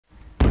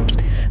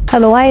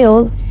Hello, hi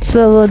all.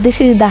 So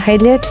this is the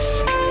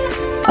highlights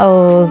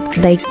of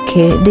this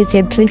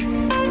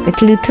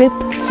Italy trip.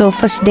 So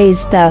first day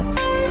is the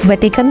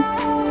Vatican,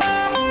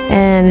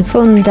 and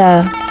from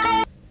the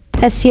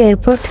SC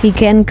airport he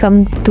can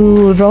come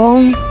to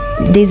Rome.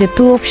 There is a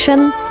two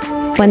option.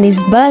 One is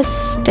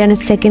bus, and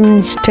second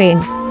is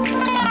train.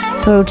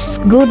 So it's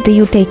good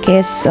you take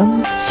a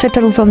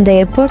shuttle from the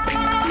airport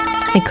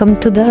and come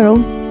to the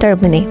Rome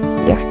terminal.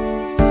 Yeah.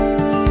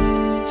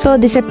 So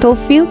this is a top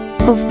view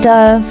of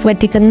the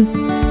Vatican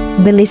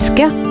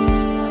Basilica.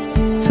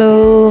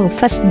 So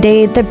first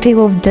day the trip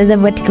of the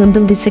Vatican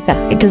Basilica.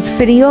 It is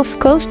free of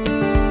cost,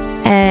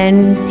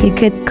 and you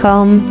can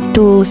come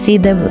to see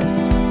the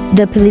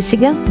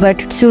Basilica,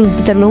 but it will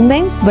be the long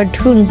line, but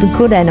it will be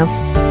good enough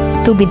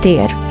to be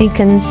there. You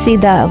can see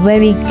the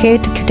very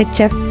great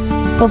architecture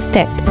of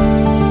that.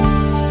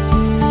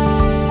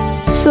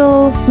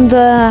 So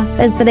the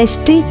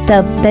history,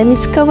 the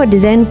Basilica was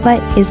designed by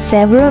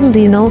several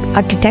renowned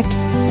architects,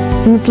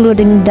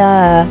 including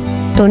the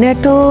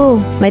Donato,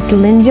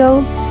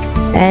 Michelangelo,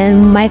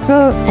 and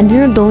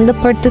Michelangelo being the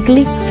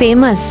particularly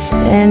famous,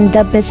 and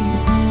the best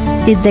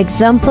is the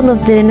example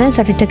of the Renaissance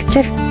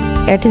architecture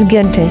at its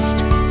greatest.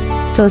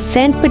 So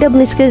Saint Peter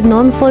Basilica is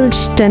known for its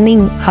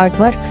stunning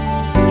artwork,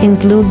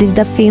 including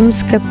the famous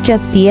sculpture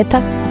Pieta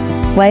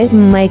by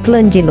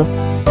Michelangelo.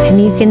 And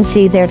you can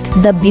see that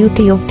the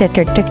beauty of that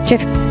architecture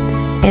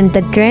and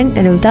the grand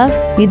altar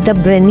with the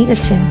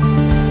Breathtaking.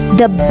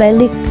 The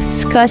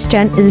Basilica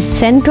stand is a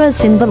central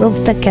symbol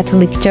of the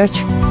Catholic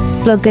Church,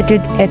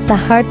 located at the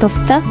heart of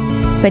the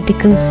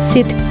Vatican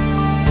City.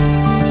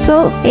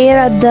 So here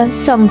are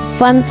some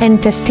fun and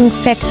interesting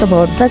facts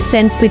about the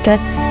Saint Peter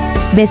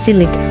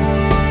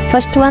Basilica.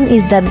 First one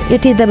is that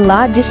it is the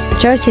largest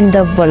church in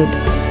the world.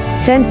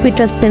 Saint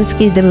Peter's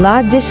Basilica is the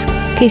largest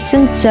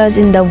Christian church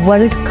in the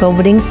world,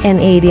 covering an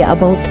area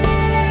about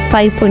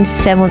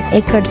 5.7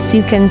 acres.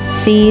 You can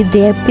see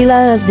their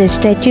pillars, their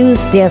statues,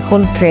 their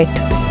whole thread.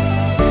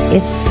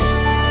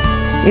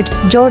 Its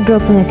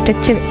jaw-dropping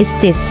architecture is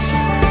this.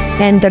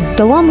 And the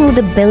dome of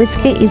the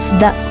Basilica is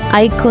the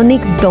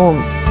iconic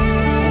dome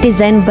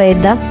designed by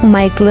the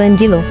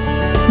Michelangelo.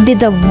 It is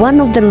the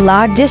one of the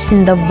largest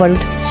in the world,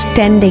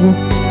 standing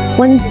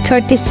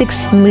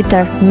 136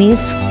 meter,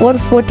 means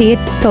 448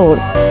 tall.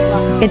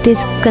 It is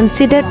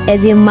considered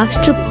as a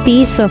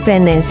masterpiece of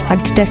Renaissance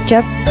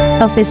architecture,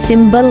 of a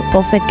symbol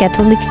of a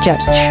Catholic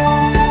Church.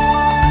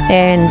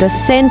 And the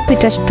Saint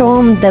Peter's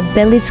tomb, the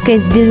Basilica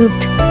is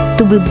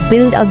to be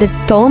built of the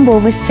tomb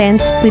of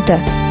Saint Peter,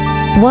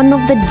 one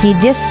of the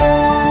Jesus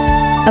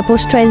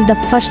Apostles, the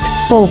first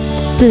Pope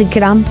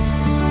pilgrim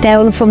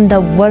traveled from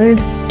the world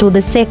to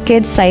the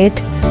sacred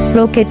site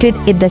located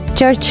in the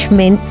church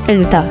main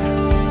altar.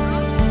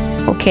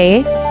 Okay,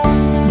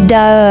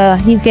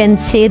 you can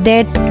see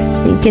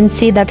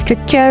the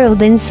architecture of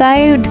the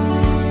inside,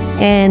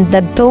 and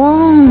the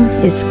dome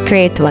is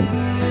great one.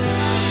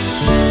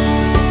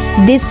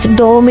 This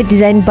dome is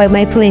designed by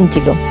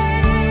Michelangelo.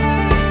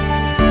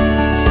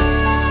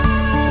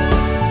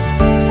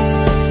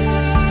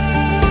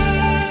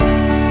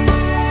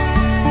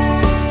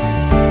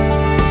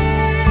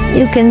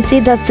 You can see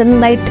the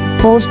sunlight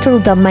pours through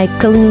the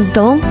Michelangelo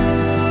dome.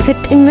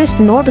 It invests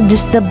not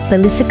just the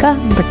Basilica,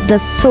 but the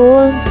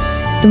soul,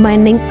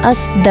 reminding us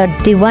the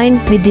divine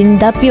within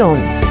the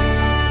beyond.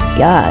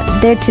 Yeah,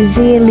 that is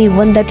really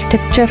one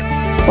architecture.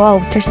 Wow,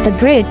 that's the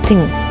great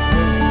thing.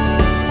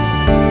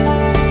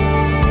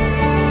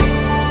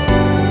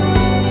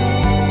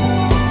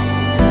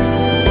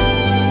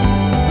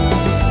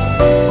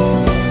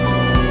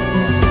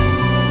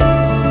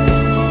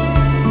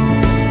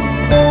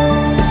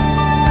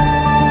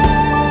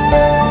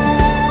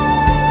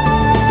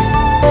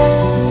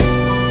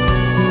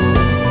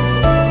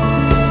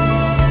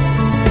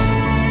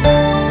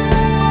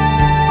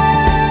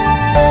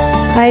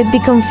 I've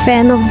become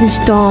fan of this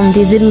dome.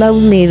 This is a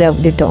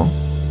lovely dome.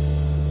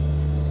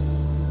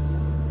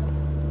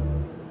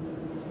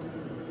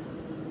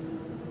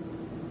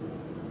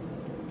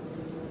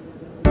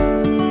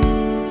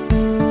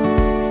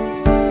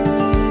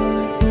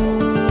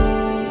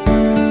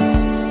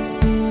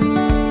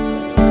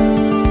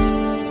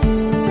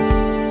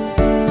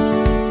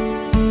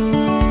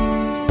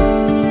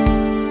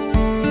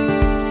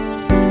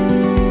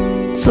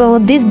 So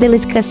this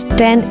Basilica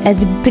stands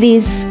as a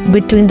bridge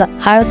between the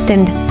earth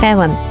and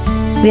heaven,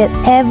 where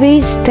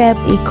every step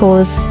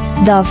echoes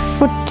the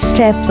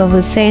footsteps of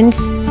the saints,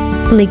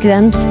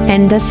 pilgrims,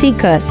 and the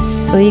seekers.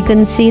 So you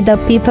can see the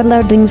people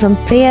are doing some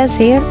prayers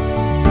here,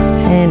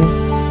 and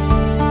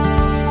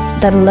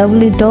the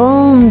lovely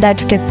dome, the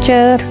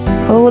architecture,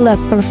 all are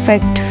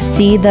perfect.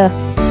 See the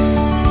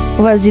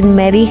Virgin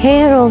Mary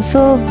here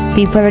also.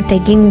 People are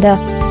taking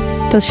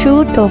the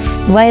shoot of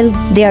while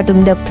they are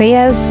doing the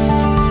prayers.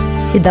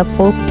 With the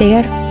Pope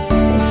there.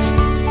 Yes.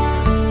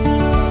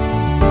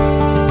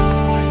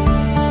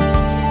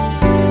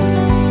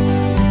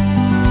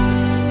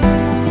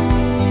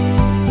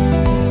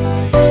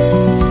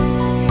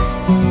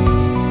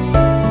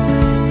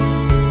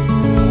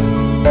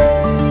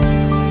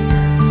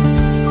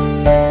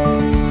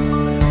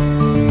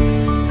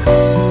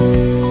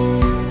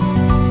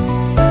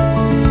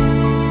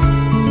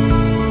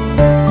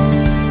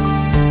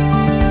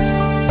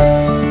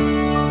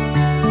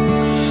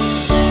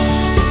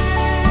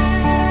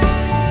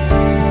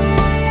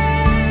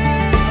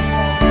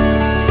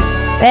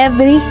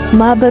 Every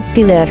marble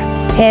pillar,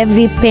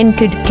 every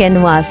painted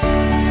canvas,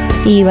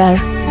 even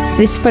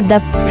whisper the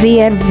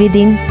prayer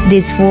within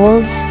these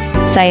walls,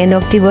 sign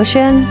of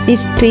devotion,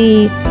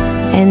 history,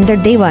 and the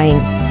divine.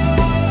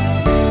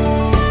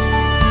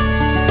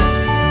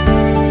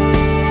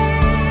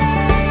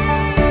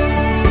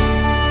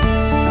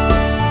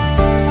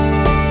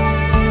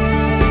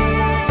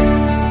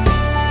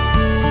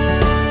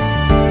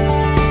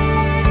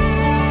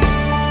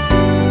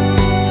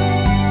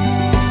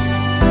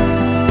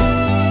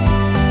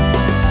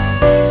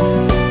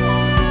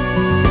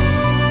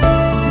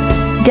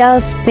 The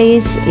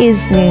space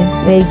is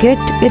very good.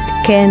 It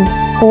can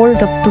hold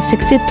up to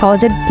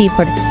 60,000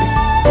 people.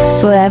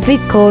 So every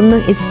corner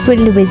is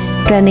filled with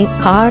stunning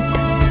art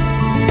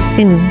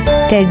in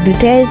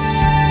details.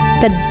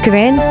 The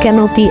grand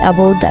canopy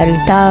above the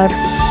altar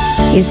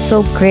is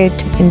so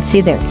great and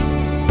see there.